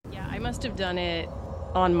must have done it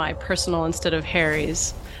on my personal instead of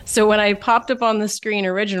Harry's. So when I popped up on the screen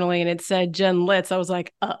originally and it said Jen Litz, I was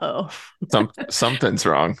like, uh-oh, Something's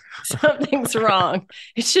wrong. something's wrong.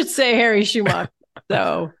 It should say Harry Schumacher.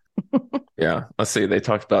 So Yeah. Let's see. They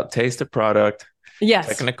talked about taste of product, yes,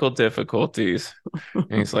 technical difficulties.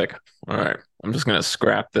 And he's like, all right, I'm just going to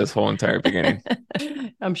scrap this whole entire beginning.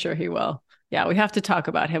 I'm sure he will. Yeah, we have to talk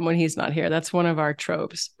about him when he's not here. That's one of our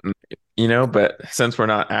tropes. But since we're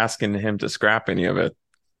not asking him to scrap any of it,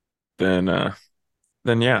 then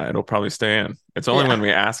yeah, it'll probably stay in. It's only when Yeah.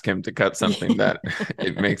 we ask him to cut something that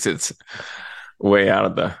it makes its way out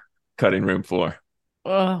of the cutting room floor.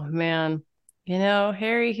 Oh man.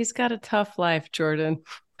 Harry, he's got a tough life, Jordan.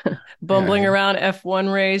 Yeah, Bumbling around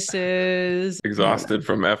F1 races. exhausted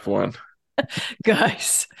from F1.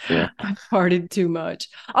 Guys, Yeah. I've partied too much.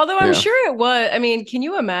 Although I'm Yeah. sure it was. I mean, can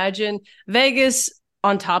you imagine Vegas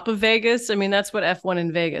on top of Vegas? I mean, that's what F1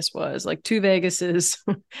 in Vegas was like two Vegases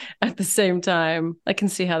at the same time. I can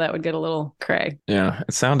see how that would get a little cray. Yeah.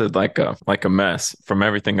 It sounded like a mess from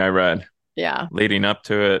everything I read Yeah. leading up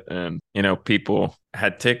to it. And, people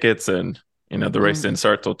had tickets and, the race Mm. didn't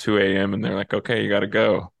start till 2 a.m. and they're like, okay, you got to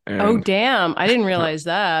go. Oh, And damn. I didn't realize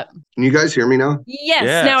that. Can you guys hear me now?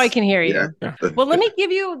 Yes, now I yes. can hear Yeah. you. Yeah. Well, let me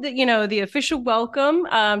give you the official welcome.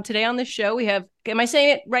 Today on the show, we have, am I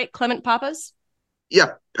saying it right? Clement Pappas?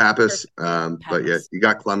 Yeah, Pappas. But yeah, Pappas. you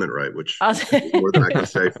got Clement right, which Awesome. is more than I can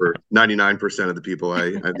say for 99% of the people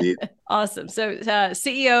I meet. Awesome. So,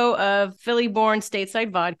 CEO of Philly-born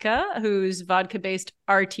Stateside Vodka, whose vodka-based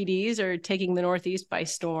RTDs are taking the Northeast by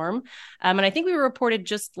storm. And I think we reported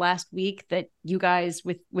just last week that you guys,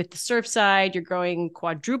 with the Surfside, you're growing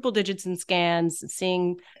quadruple digits in scans,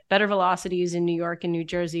 seeing better velocities in New York and New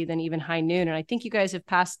Jersey than even High Noon. And I think you guys have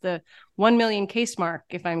passed the 1 million case mark,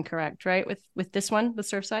 if I'm correct, right? With this one, with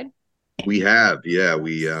Surfside. We have, yeah,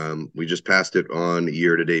 we just passed it on a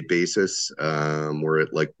year-to-date basis. We're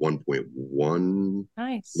at like 1.1, a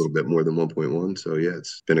Nice. little bit more than 1.1. So yeah,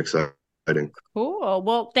 it's been exciting. Cool.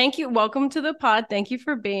 Well, thank you. Welcome to the pod. Thank you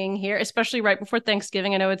for being here, especially right before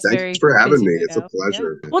Thanksgiving. I know it's Thanks very for having busy me. right It's a now. Yeah.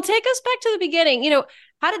 pleasure. Well, take us back to the beginning.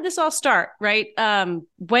 How did this all start, right?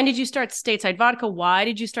 When did you start Stateside Vodka? Why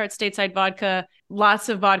did you start Stateside Vodka? Lots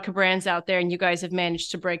of vodka brands out there, and you guys have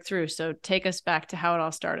managed to break through. So take us back to how it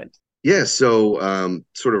all started. Yeah, so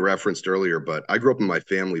sort of referenced earlier, but I grew up in my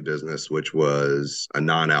family business, which was a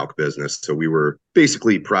non-alc business. So we were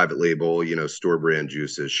basically private label, store brand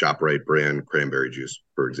juices, ShopRite brand cranberry juice,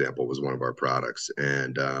 for example, was one of our products.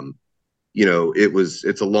 And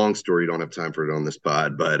it's a long story. Don't have time for it on this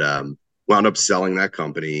pod, but wound up selling that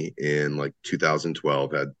company in like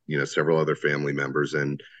 2012, had, several other family members.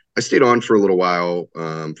 And I stayed on for a little while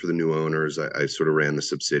for the new owners. I sort of ran the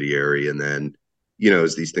subsidiary, and then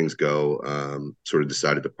as these things go, sort of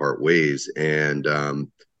decided to part ways. And,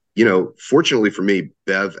 fortunately for me,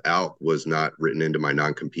 Bev Alc was not written into my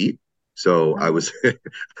non-compete. So I Oh, was,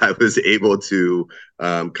 I was able to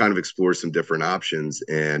kind of explore some different options,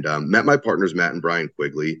 and met my partners, Matt and Brian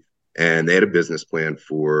Quigley, and they had a business plan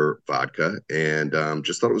for vodka, and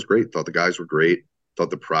just thought it was great. Thought the guys were great.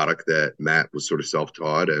 Thought the product that Matt was sort of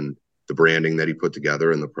self-taught, and the branding that he put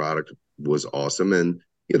together and the product was awesome. And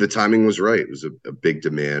the timing was right. It was a big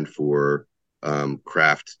demand for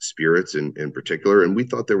craft spirits in particular. And we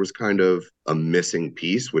thought there was kind of a missing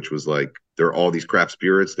piece, which was like, there are all these craft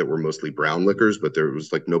spirits that were mostly brown liquors, but there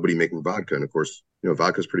was like nobody making vodka. And of course,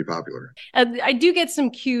 vodka is pretty popular. I do get some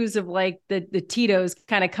cues of like the Tito's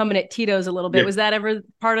kind of coming at Tito's a little bit. Yeah. Was that ever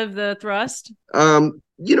part of the thrust? Kind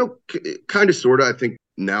of, sort of. I think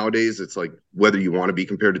nowadays it's like whether you want to be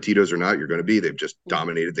compared to Tito's or not, you're going to be. They've just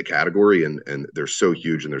dominated the category, and they're so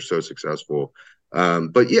huge and they're so successful.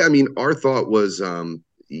 But yeah, I mean, our thought was,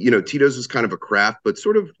 Tito's was kind of a craft, but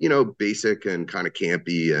sort of, basic and kind of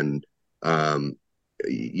campy and,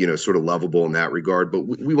 sort of lovable in that regard. But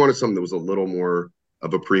we wanted something that was a little more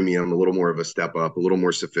of a premium, a little more of a step up, a little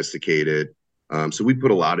more sophisticated. So we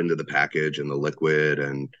put a lot into the package and the liquid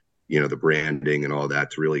and, the branding and all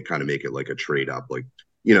that to really kind of make it like a trade up, like,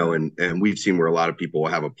 and we've seen where a lot of people will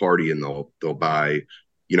have a party and they'll buy,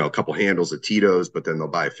 a couple handles of Tito's, but then they'll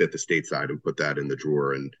buy a fifth of Stateside and put that in the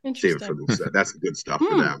drawer and save it for Interesting. themselves. That's the good stuff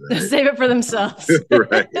for them, right? Save it for themselves.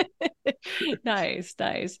 Right. Nice,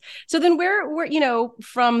 nice. So then where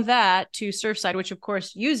from that to Surfside, which of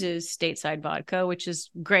course uses Stateside vodka, which is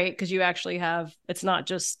great because you actually have, it's not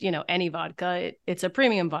just, any vodka, it's a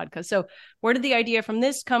premium vodka. So where did the idea from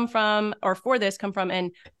this come from, or for this come from?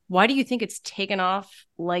 And why do you think it's taken off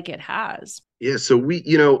like it has? Yeah, so we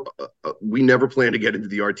never planned to get into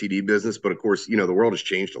the RTD business, but of course, the world has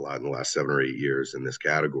changed a lot in the last 7 or 8 years in this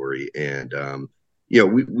category, and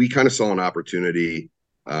we kind of saw an opportunity,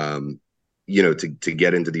 to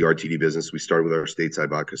get into the RTD business. We started with our Stateside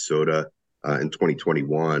vodka soda in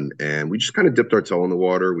 2021, and we just kind of dipped our toe in the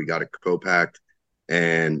water. We got it co-packed,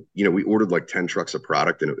 and we ordered like 10 trucks of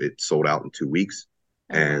product, and it sold out in 2 weeks.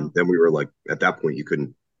 Oh, And wow. then we were like, at that point, you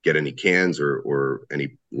couldn't get any cans or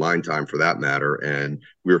any line time for that matter, and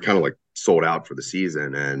we were kind of like sold out for the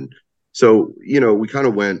season. And so we kind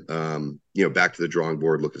of went back to the drawing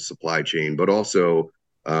board, looked at supply chain, but also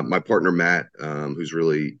my partner Matt, who's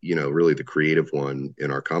really really the creative one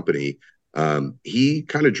in our company. He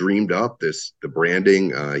kind of dreamed up the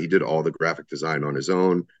branding. He did all the graphic design on his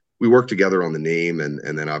own. We worked together on the name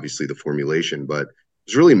and then obviously the formulation, but it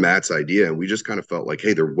was really Matt's idea, and we just kind of felt like,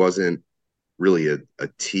 hey, there wasn't really a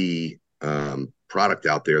tea product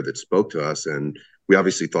out there that spoke to us, and we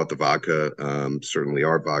obviously thought the vodka, certainly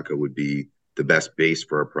our vodka, would be the best base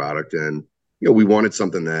for our product. And we wanted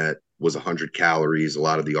something that was 100 calories. A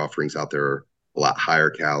lot of the offerings out there are a lot higher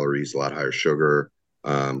calories, a lot higher sugar,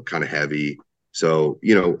 kind of heavy. So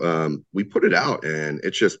we put it out, and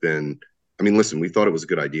it's just been. I mean, listen, we thought it was a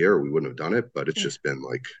good idea, or we wouldn't have done it, but it's just been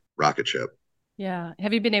like rocket ship. Yeah.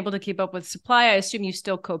 Have you been able to keep up with supply? I assume you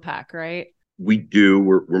still co-pack, right? We do.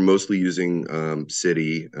 We're mostly using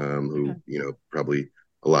City, Okay. who probably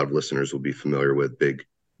a lot of listeners will be familiar with.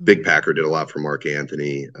 Big Packer did a lot for Mark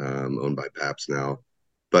Anthony, owned by Pappas now.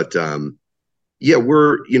 But yeah,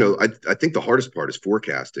 I think the hardest part is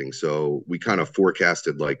forecasting. So we kind of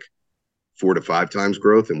forecasted like 4 to 5 times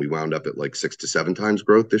growth, and we wound up at like 6 to 7 times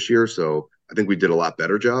growth this year. So I think we did a lot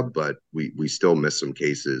better job, but we still missed some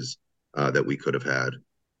cases that we could have had.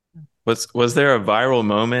 Was there a viral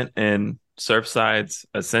moment in Surfside's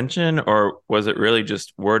ascension, or was it really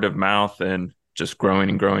just word of mouth and just growing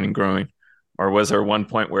and growing and growing? Or was there one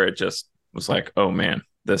point where it just was like, oh man,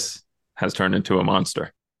 this has turned into a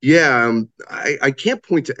monster? Yeah, I can't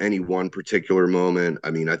point to any one particular moment. I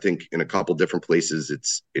mean, I think in a couple different places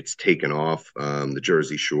it's taken off. The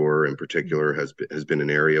Jersey Shore in particular has been an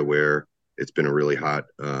area where it's been a really hot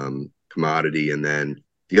commodity. And then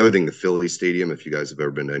the other thing, the Phillies stadium, if you guys have ever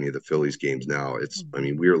been to any of the Phillies games now, I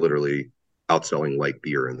mean, we are literally outselling light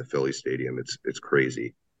beer in the Phillies stadium. It's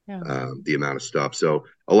crazy, Yeah. the amount of stuff. So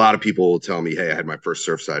a lot of people will tell me, hey, I had my first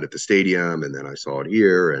Surfside at the stadium, and then I saw it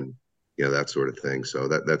here, and that sort of thing. So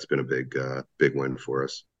that's been a big win for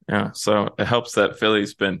us. Yeah, so it helps that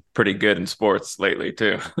Philly's been pretty good in sports lately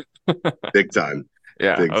too. Big time.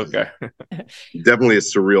 Yeah, Big time. okay. Definitely a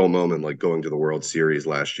surreal moment, like going to the World Series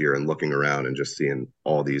last year and looking around and just seeing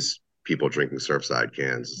all these people drinking Surfside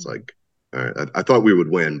cans. It's like, all right, I thought we would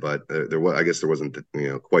win, but I guess there wasn't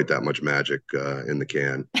quite that much magic in the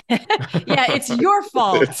can. Yeah, it's your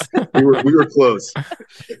fault. we were close.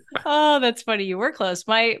 Oh, that's funny. You were close.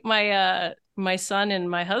 My son and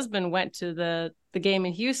my husband went to the game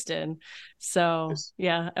in Houston. So Yes.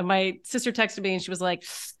 yeah. And my sister texted me and she was like,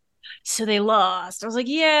 so they lost. I was like,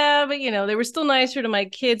 yeah, but they were still nicer to my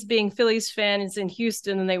kids being Phillies fans in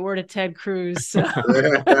Houston than they were to Ted Cruz. So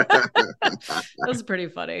that was pretty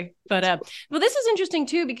funny. But well, this is interesting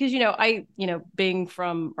too, because I being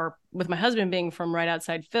from, or with my husband being from right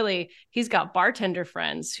outside Philly, he's got bartender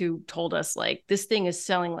friends who told us like this thing is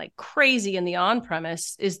selling like crazy in the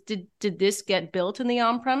on-premise. Did this get built in the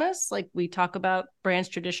on-premise like we talk about brands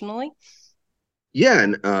traditionally? Yeah,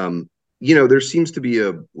 and there seems to be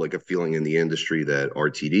a feeling in the industry that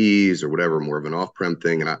RTDs or whatever more of an off-prem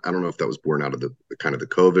thing, and I don't know if that was born out of the kind of the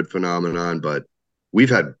COVID phenomenon, but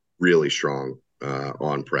we've had really strong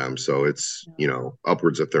on-prem. So it's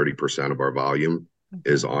upwards of 30% of our volume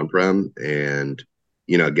is on-prem, and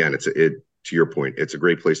again, it to your point, it's a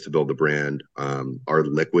great place to build the brand. Our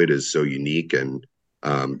liquid is so unique, and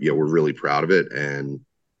we're really proud of it, and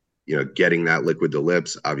getting that liquid to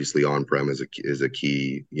lips, obviously on-prem is a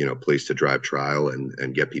key, place to drive trial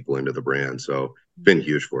and get people into the brand. So it's been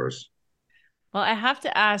huge for us. Well, I have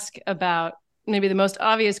to ask about maybe the most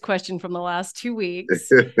obvious question from the last 2 weeks.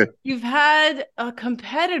 You've had a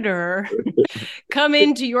competitor come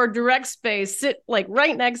into your direct space, sit like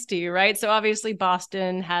right next to you, right? So obviously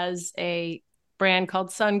Boston has a brand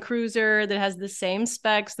called Sun Cruiser that has the same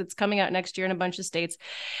specs that's coming out next year in a bunch of states.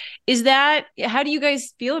 How do you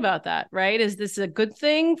guys feel about that, right? Is this a good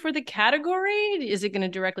thing for the category? Is it going to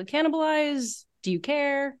directly cannibalize? Do you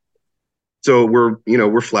care? So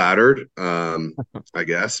we're flattered, I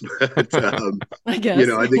guess. But I guess.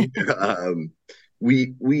 I think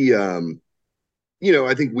we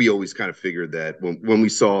I think we always kind of figured that when we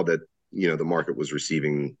saw that the market was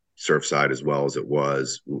receiving Surfside as well as it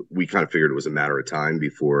was, we kind of figured it was a matter of time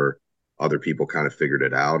before other people kind of figured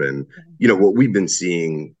it out. And what we've been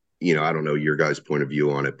seeing, I don't know your guys' point of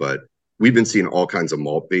view on it, but we've been seeing all kinds of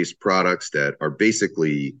malt-based products that are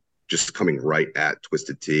basically just coming right at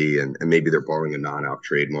Twisted Tea, and maybe they're borrowing a non-alc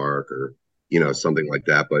trademark or something like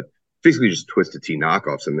that, but basically just Twisted Tea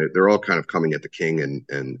knockoffs, and they're all kind of coming at the king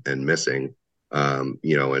and missing. And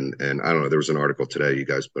I don't know. There was an article today you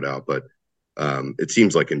guys put out, but it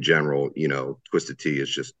seems like in general, Twisted Tea is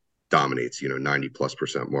just dominates,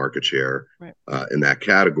 90+% market share Right. in that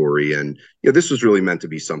category. And, this was really meant to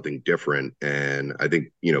be something different. And I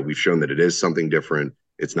think, we've shown that it is something different.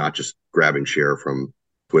 It's not just grabbing share from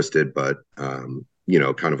Twisted, but,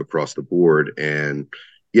 kind of across the board. And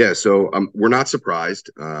yeah, so we're not surprised.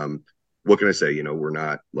 What can I say? We're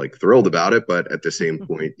not like thrilled about it, but at the same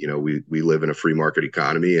point, we live in a free market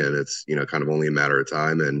economy, and it's, kind of only a matter of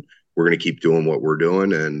time. And we're going to keep doing what we're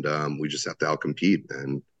doing, and we just have to outcompete.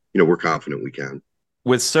 And we're confident we can.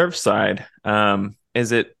 With Surfside,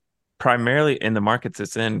 is it primarily in the markets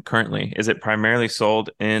it's in currently? Is it primarily sold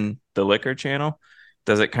in the liquor channel?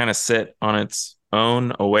 Does it kind of sit on its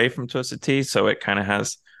own away from Twisted Tea, so it kind of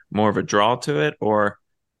has more of a draw to it, or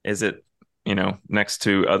is it, next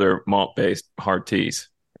to other malt-based hard teas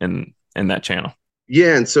in that channel?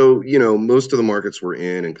 Yeah, and so most of the markets we're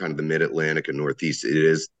in, and kind of the Mid-Atlantic and Northeast, it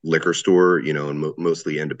is liquor store, and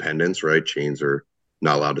mostly independents, right? Chains are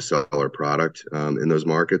not allowed to sell our product in those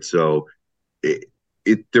markets. So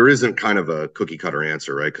there isn't kind of a cookie cutter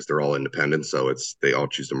answer, right? Because they're all independent. So they all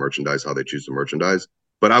choose to merchandise how they choose to merchandise.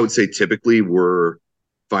 But I would say typically we're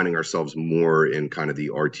finding ourselves more in kind of the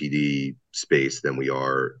RTD space than we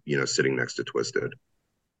are, sitting next to Twisted.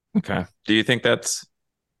 Okay. Do you think that's...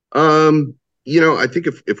 I think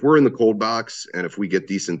if we're in the cold box and if we get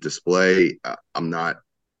decent display, I'm not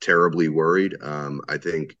terribly worried. I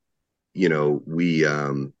think we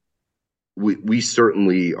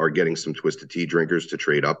certainly are getting some Twisted Tea drinkers to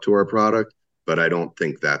trade up to our product, but I don't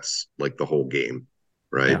think that's like the whole game,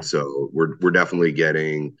 right? Yeah. So we're definitely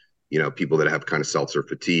getting people that have kind of seltzer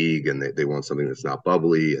fatigue, and they want something that's not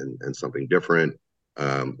bubbly and something different.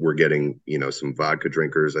 We're getting some vodka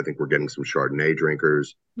drinkers. I think we're getting some Chardonnay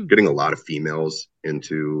drinkers, getting a lot of females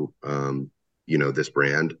into this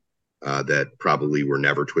brand that probably were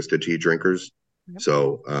never Twisted Tea drinkers. Yep.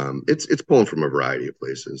 So it's pulling from a variety of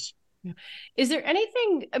places. Is there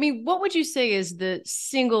anything, I mean, what would you say is the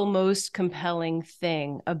single most compelling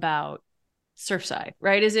thing about Surfside,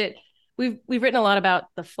 right? Is it, we've written a lot about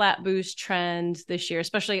the flat boost trend this year,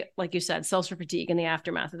 especially like you said, seltzer fatigue and the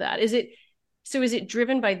aftermath of that. Is it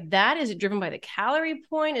driven by that? Is it driven by the calorie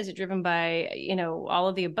point? Is it driven by, all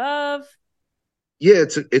of the above? Yeah,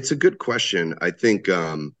 it's a good question. I think,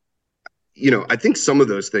 I think some of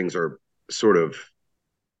those things are sort of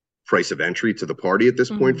price of entry to the party at this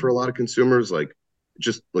point for a lot of consumers. Like,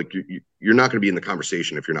 just like you're not going to be in the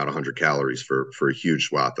conversation if you're not 100 calories for a huge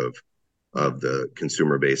swath of the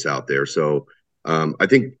consumer base out there. So I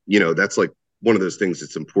think that's like one of those things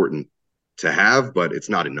that's important to have, but it's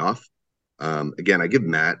not enough. Again, I give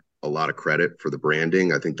Matt a lot of credit for the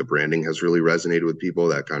branding. I think the branding has really resonated with people.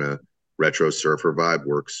 That kind of retro surfer vibe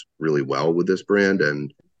works really well with this brand.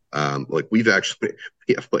 And like we have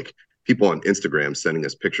like people on Instagram sending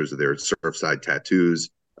us pictures of their Surfside tattoos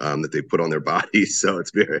that they put on their bodies. So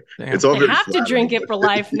it's all they very have to drink it for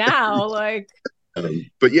life now. Like,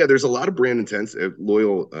 but yeah, there's a lot of brand intense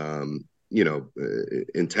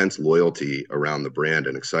intense loyalty around the brand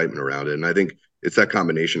and excitement around it. And I think it's that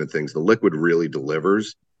combination of things. The liquid really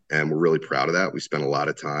delivers, and we're really proud of that. We spent a lot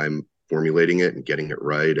of time formulating it and getting it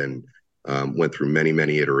right, and went through many,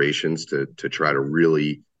 many iterations to try to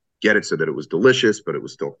really get it so that it was delicious, but it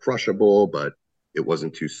was still crushable, but it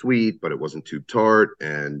wasn't too sweet, but it wasn't too tart,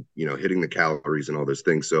 and hitting the calories and all those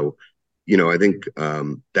things. So I think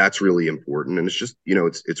that's really important, and it's just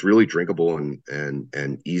it's really drinkable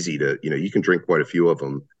and easy to you can drink quite a few of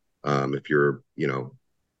them if you're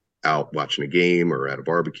out watching a game or at a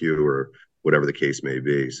barbecue or whatever the case may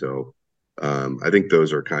be. So I think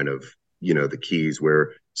those are kind of the keys,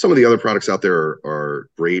 where some of the other products out there are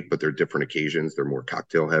great, but they're different occasions. They're more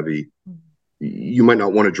cocktail heavy. You might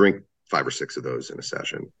not want to drink 5 or 6 of those in a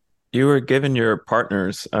session. You were giving your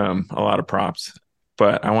partners a lot of props,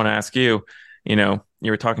 but I want to ask you, you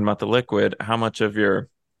were talking about the liquid. How much of your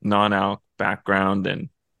non-alc background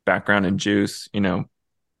in juice,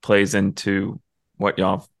 plays into what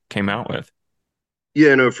y'all came out with?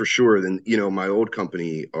 Yeah, no, for sure. Then, my old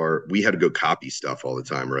company, we had to go copy stuff all the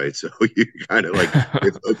time, right? So you kind of like,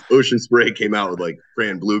 if Ocean Spray came out with like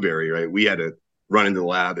cran blueberry, right? We had to run into the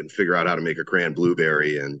lab and figure out how to make a cran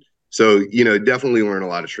blueberry. And so, definitely learn a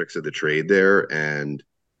lot of tricks of the trade there. And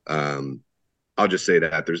I'll just say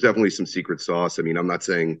that there's definitely some secret sauce. I mean, I'm not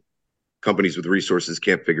saying companies with resources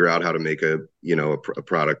can't figure out how to make a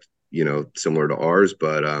product similar to ours,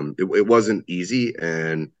 but it wasn't easy.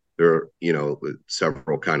 And there are,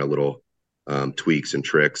 several kind of little tweaks and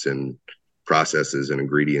tricks and processes and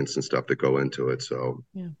ingredients and stuff that go into it. So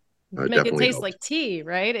yeah. it Make it definitely taste helped. like tea,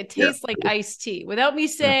 right? It Yeah. tastes like iced tea without me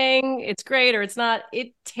saying it's great or it's not.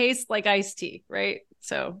 It tastes like iced tea, right?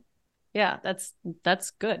 So yeah, that's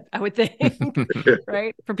good, I would think,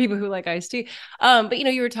 right? For people who like iced tea. But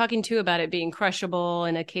you were talking too about it being crushable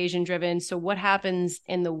and occasion driven. So what happens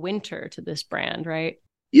in the winter to this brand, right?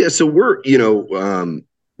 Yeah, so we're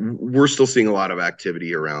still seeing a lot of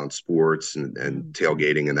activity around sports and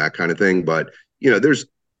tailgating and that kind of thing. But there's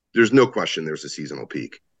no question there's a seasonal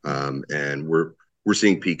peak, and we're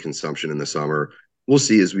seeing peak consumption in the summer. We'll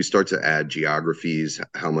see as we start to add geographies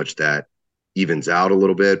how much that evens out a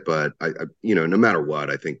little bit. But no matter what,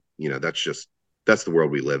 I think that's the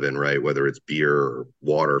world we live in, right? Whether it's beer or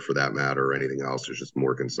water for that matter or anything else, there's just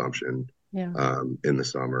more consumption Yeah. in the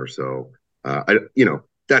summer. So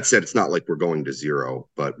that said, it's not like we're going to zero,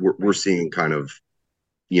 but we're seeing kind of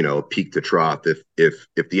peak to trough.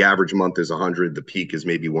 If the average month is 100, the peak is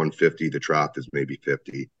maybe 150, the trough is maybe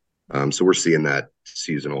 50. So we're seeing that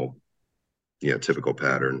seasonal, typical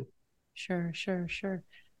pattern. Sure.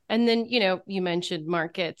 And then, you mentioned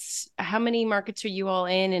markets. How many markets are you all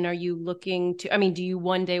in? And are you looking to, do you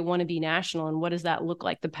one day want to be national? And what does that look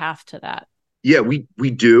like, the path to that? Yeah, we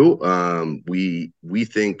do. We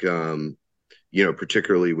think,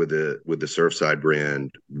 particularly with the Surfside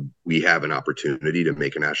brand, we have an opportunity to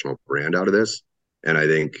make a national brand out of this. And I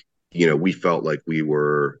think, we felt like we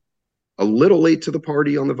were a little late to the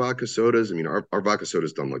party on the vodka sodas. I mean, our vodka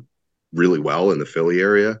soda's done like really well in the Philly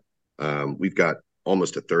area. We've got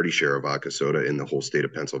almost a 30 share of vodka soda in the whole state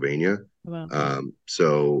of Pennsylvania. Wow.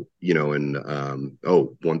 So,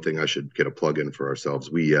 one thing I should get a plug in for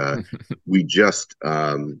ourselves. We just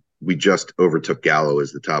overtook Gallo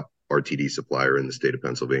as the top RTD supplier in the state of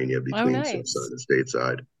Pennsylvania between nice. Surfside and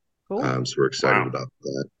Stateside. Cool. So we're excited about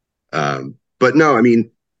that. But no, I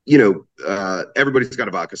mean, everybody's got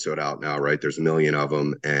a vodka soda out now, right? There's a million of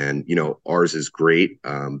them, and ours is great,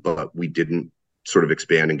 but we didn't sort of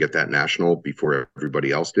expand and get that national before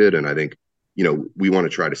everybody else did. And I think we want to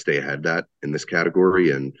try to stay ahead of that in this category.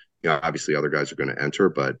 And obviously other guys are going to enter,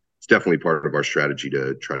 but it's definitely part of our strategy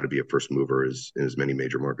to try to be a first mover in as many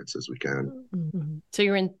major markets as we can. Mm-hmm. So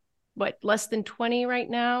you're in what, less than 20 right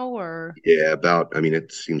now, or? Yeah,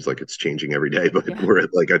 it seems like it's changing every day, but we're at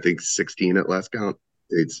I think 16 at last count.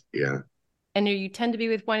 And you tend to be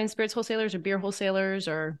with wine and spirits wholesalers or beer wholesalers,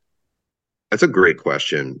 or? That's a great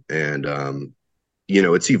question. And,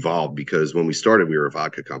 it's evolved because when we started, we were a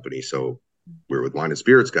vodka company. So we were with wine and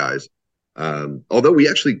spirits guys. Although we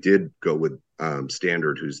actually did go with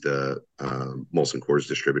Standard, who's the Molson Coors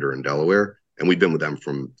distributor in Delaware. And we've been with them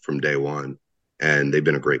from day one. And they've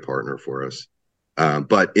been a great partner for us.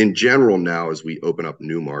 But in general now, as we open up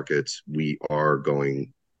new markets, we are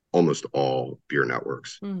going almost all beer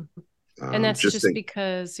networks. And that's just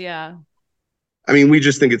because, yeah. We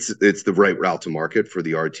just think it's the right route to market for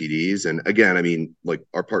the RTDs. And again,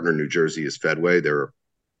 our partner in New Jersey is Fedway. They're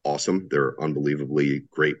awesome. They're an unbelievably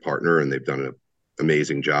great partner, and they've done an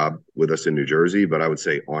amazing job with us in New Jersey. But I would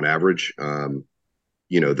say on average,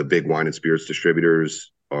 the big wine and spirits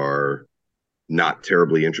distributors are not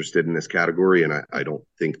terribly interested in this category. And I don't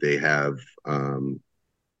think they have,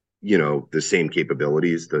 the same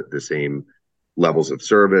capabilities, the same levels of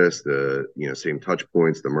service, the same touch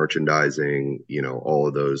points, the merchandising, all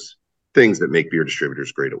of those things that make beer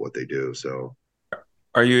distributors great at what they do. So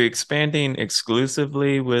are you expanding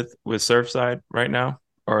exclusively with Surfside right now,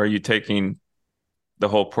 or are you taking the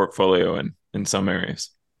whole portfolio in some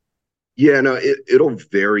areas? Yeah, no, it'll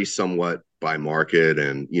vary somewhat by market,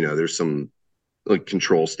 and there's some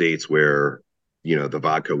control states where the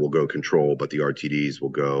vodka will go control, but the RTDs will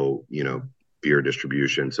go beer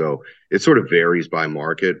distribution. So it sort of varies by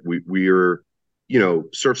market. We're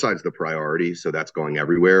Surfside's the priority, so that's going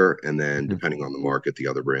everywhere. And then depending on the market, the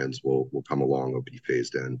other brands will come along or be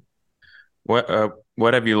phased in.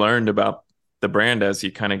 What have you learned about the brand as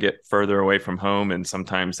you kind of get further away from home, and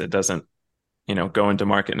sometimes it doesn't, go into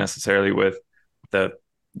market necessarily with the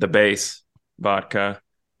base vodka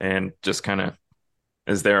and just kind of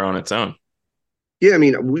is there on its own? Yeah,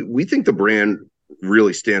 we think the brand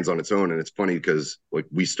really stands on its own. And it's funny because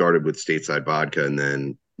we started with Stateside Vodka, and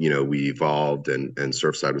then, we evolved and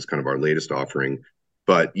Surfside was kind of our latest offering.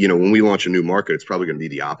 But, when we launch a new market, it's probably going to be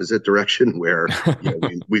the opposite direction where,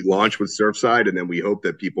 we launch with Surfside, and then we hope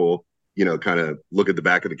that people, kind of look at the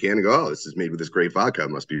back of the can and go, oh, this is made with this great vodka.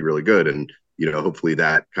 It must be really good. And, hopefully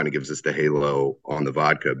that kind of gives us the halo on the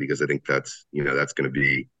vodka, because I think that's going to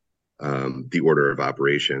be the order of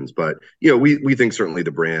operations. But we think certainly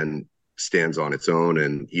the brand stands on its own,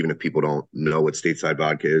 and even if people don't know what Stateside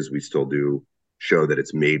vodka is, we still do show that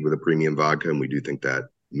it's made with a premium vodka, and we do think that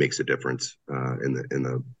makes a difference in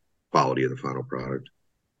the quality of the final product.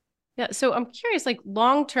 Yeah. So I'm curious, like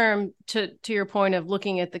long term, to your point of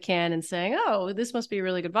looking at the can and saying, oh, this must be a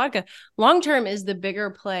really good vodka. Long term, is the bigger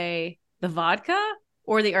play the vodka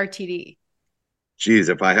or the RTD? Geez,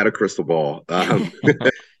 if I had a crystal ball,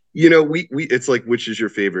 we it's like, which is your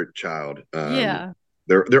favorite child? Yeah.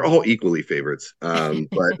 They're all equally favorites. I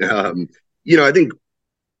think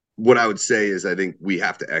what I would say is I think we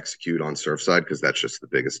have to execute on Surfside because that's just the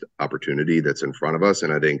biggest opportunity that's in front of us.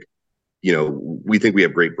 And I think, we think we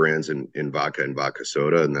have great brands in vodka and vodka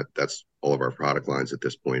soda, and that's all of our product lines at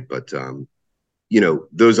this point. But,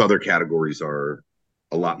 those other categories are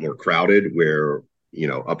a lot more crowded where,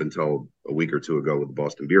 up until a week or two ago with the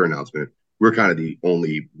Boston beer announcement, we're kind of the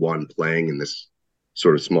only one playing in this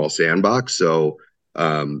sort of small sandbox. So,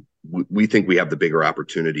 we think we have the bigger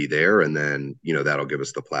opportunity there, and then that'll give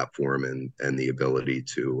us the platform and the ability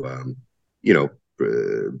to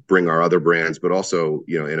bring our other brands, but also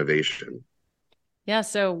innovation. Yeah.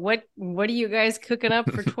 So what are you guys cooking up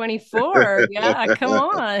for 24? Yeah, come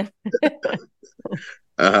on.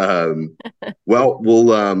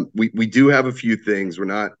 Well, we do have a few things we're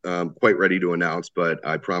not quite ready to announce, but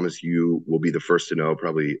I promise you we'll be the first to know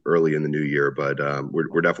probably early in the new year. But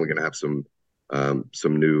we're definitely going to have some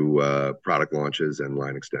new product launches and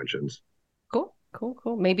line extensions.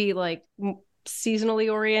 Cool. Maybe like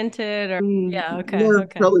seasonally oriented, or yeah, okay. No,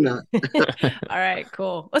 probably not. All right,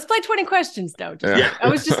 cool. Let's play 20 questions though. Yeah. I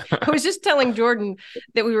was just telling Jordan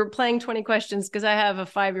that we were playing 20 questions because I have a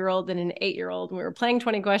 5-year-old and an 8-year-old, and we were playing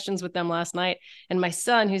 20 questions with them last night. And my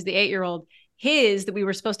son, who's the 8-year-old, his that we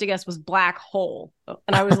were supposed to guess was black hole,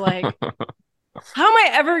 and I was like, how am I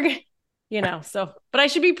ever so, but I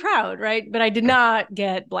should be proud, right? But I did not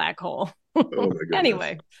get black hole. Oh my goodness.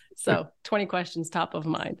 Anyway, so 20 questions top of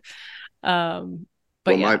mind. But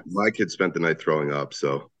yeah. my kid spent the night throwing up,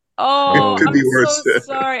 so it could be worse. So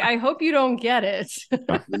sorry. I hope you don't get it.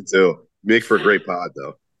 Me too. Make for a great pod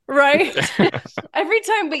though. Right. Every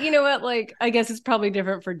time, but you know what? Like, I guess it's probably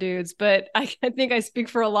different for dudes, but I think I speak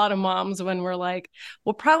for a lot of moms when we're like,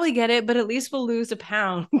 we'll probably get it, but at least we'll lose a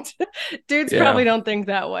pound. Dudes probably don't think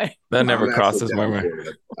that way. That never crosses my mind.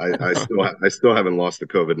 I still haven't lost the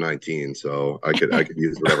COVID-19, so I could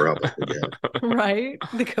use whatever help I can get. Right.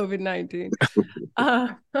 The COVID-19.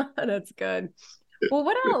 That's good. Well,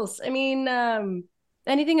 what else? I mean,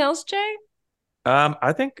 anything else, Jay?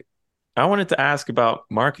 I think I wanted to ask about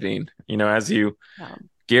marketing, as you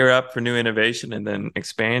gear up for new innovation and then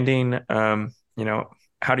expanding,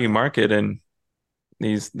 how do you market in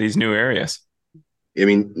these new areas? I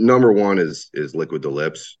mean, number one is liquid to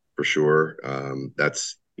lips for sure.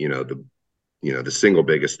 That's, the single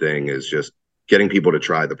biggest thing is just getting people to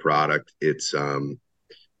try the product. It's,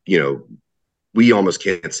 we almost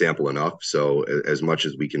can't sample enough. So as much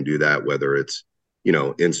as we can do that, whether it's,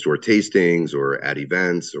 in-store tastings or at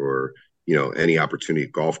events or, any opportunity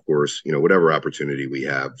at golf course, whatever opportunity we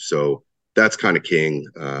have. So that's kind of king.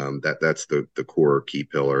 That's the core key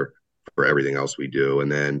pillar for everything else we do. And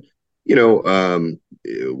then,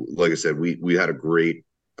 like I said, we had a great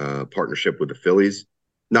partnership with the Phillies.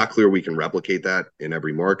 Not clear we can replicate that in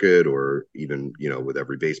every market or even, with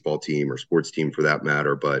every baseball team or sports team for that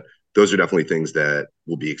matter. But those are definitely things that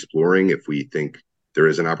we'll be exploring if we think there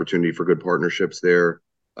is an opportunity for good partnerships there.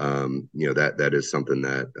 That is something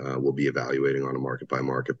that we'll be evaluating on a market by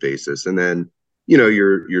market basis. And then,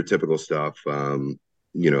 your typical stuff,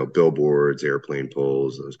 billboards, airplane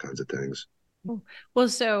poles, those kinds of things. Well,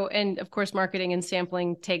 so, and of course, marketing and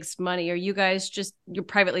sampling takes money. Are you guys you're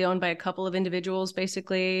privately owned by a couple of individuals,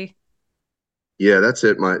 basically? Yeah, that's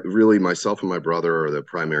it. Myself and my brother are the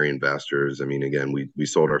primary investors. I mean, again, we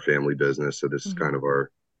sold our family business, so this is kind of our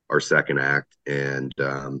second act. And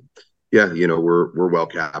we're well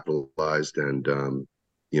capitalized and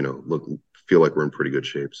feel like we're in pretty good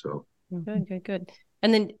shape. So good.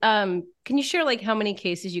 And then can you share like how many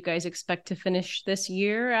cases you guys expect to finish this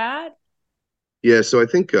year at? Yeah, so I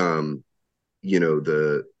think the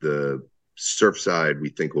Surfside we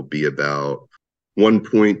think will be about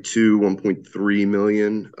 1.2, 1.3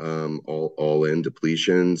 million all in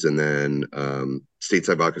depletions, and then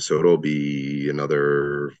Stateside Vodka Soda will be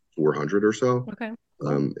another 400 or so. Okay.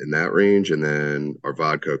 In that range, and then our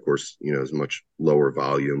vodka, of course, is much lower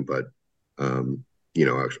volume, but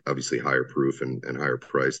obviously higher proof and higher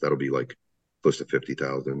price. That'll be like close to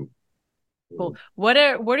 50,000. Cool. What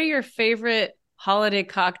are your favorite holiday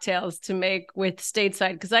cocktails to make with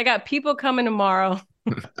Stateside? Because I got people coming tomorrow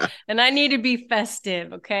And I need to be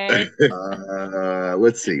festive, okay?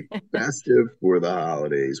 Let's see. Festive for the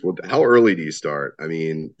holidays. Well, how early do you start? I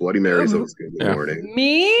mean, Bloody Mary's always good in the Yeah. morning.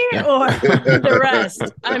 Me or the rest?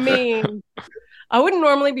 I mean, I wouldn't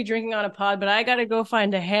normally be drinking on a pod, but I got to go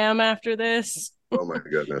find a ham after this Oh my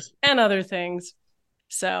goodness. and other things.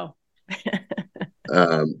 So,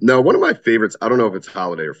 No, one of my favorites, I don't know if it's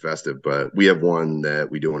holiday or festive, but we have one that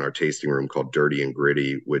we do in our tasting room called Dirty and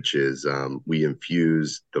Gritty, which is we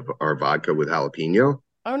infuse our vodka with jalapeno.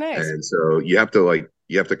 oh, nice. And so you have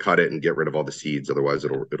to cut it and get rid of all the seeds, otherwise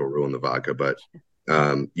it'll ruin the vodka. But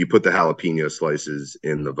you put the jalapeno slices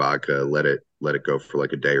in the vodka, let it go for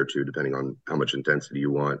like a day or two, depending on how much intensity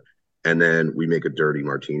you want. And then we make a dirty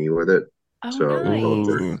martini with it. Oh, So we call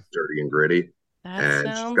it nice. dirty and gritty. That And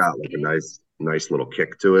it's sounds got like good. a nice little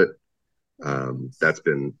kick to it.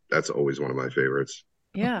 That's always one of my favorites.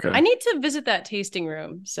 Yeah. Okay. I need to visit that tasting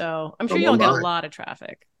room. So I'm sure Come you'll on get a by. lot of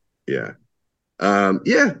traffic. Yeah.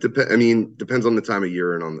 Yeah, I mean, depends on the time of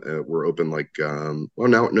year and on we're open like well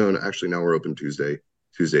now no actually now we're open Tuesday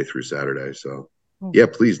through Saturday. So yeah,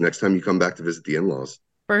 please next time you come back to visit the in-laws.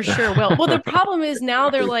 For sure. Well, the problem is now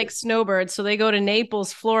they're like snowbirds. So they go to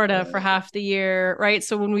Naples, Florida for half the year, right?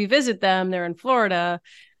 So when we visit them, they're in Florida.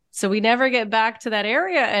 So we never get back to that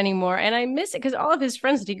area anymore. And I miss it because all of his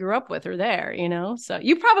friends that he grew up with are there, you know? So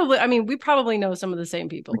we probably know some of the same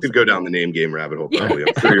people. We could go down the name game rabbit hole probably.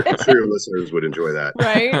 I'm sure your listeners would enjoy that.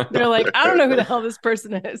 Right? They're like, I don't know who the hell this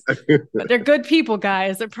person is, but they're good people,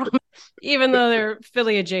 guys. They're probably, even though they're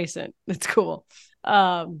Philly adjacent. It's cool.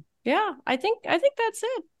 Yeah, I think that's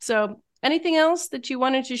it. So anything else that you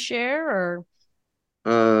wanted to share or?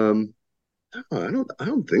 Um, I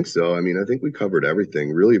don't think so. I mean, I think we covered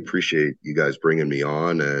everything. Really appreciate you guys bringing me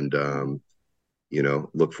on, and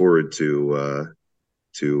look forward to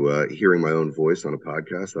hearing my own voice on a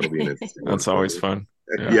podcast. That'll be an interesting one. That's always fun.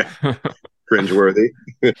 Yeah, cringeworthy.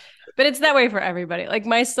 But it's that way for everybody. Like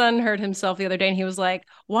my son heard himself the other day and he was like,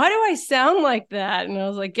 why do I sound like that? And I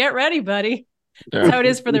was like, get ready, buddy. That's how it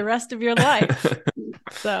is for the rest of your life.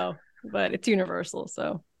 So, but it's universal.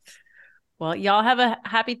 So, well, y'all have a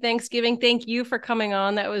happy Thanksgiving. Thank you for coming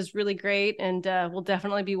on. That was really great. And we'll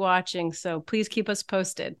definitely be watching. So please keep us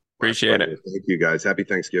posted. Appreciate it. Thank you guys. Happy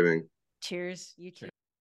Thanksgiving. Cheers. You too.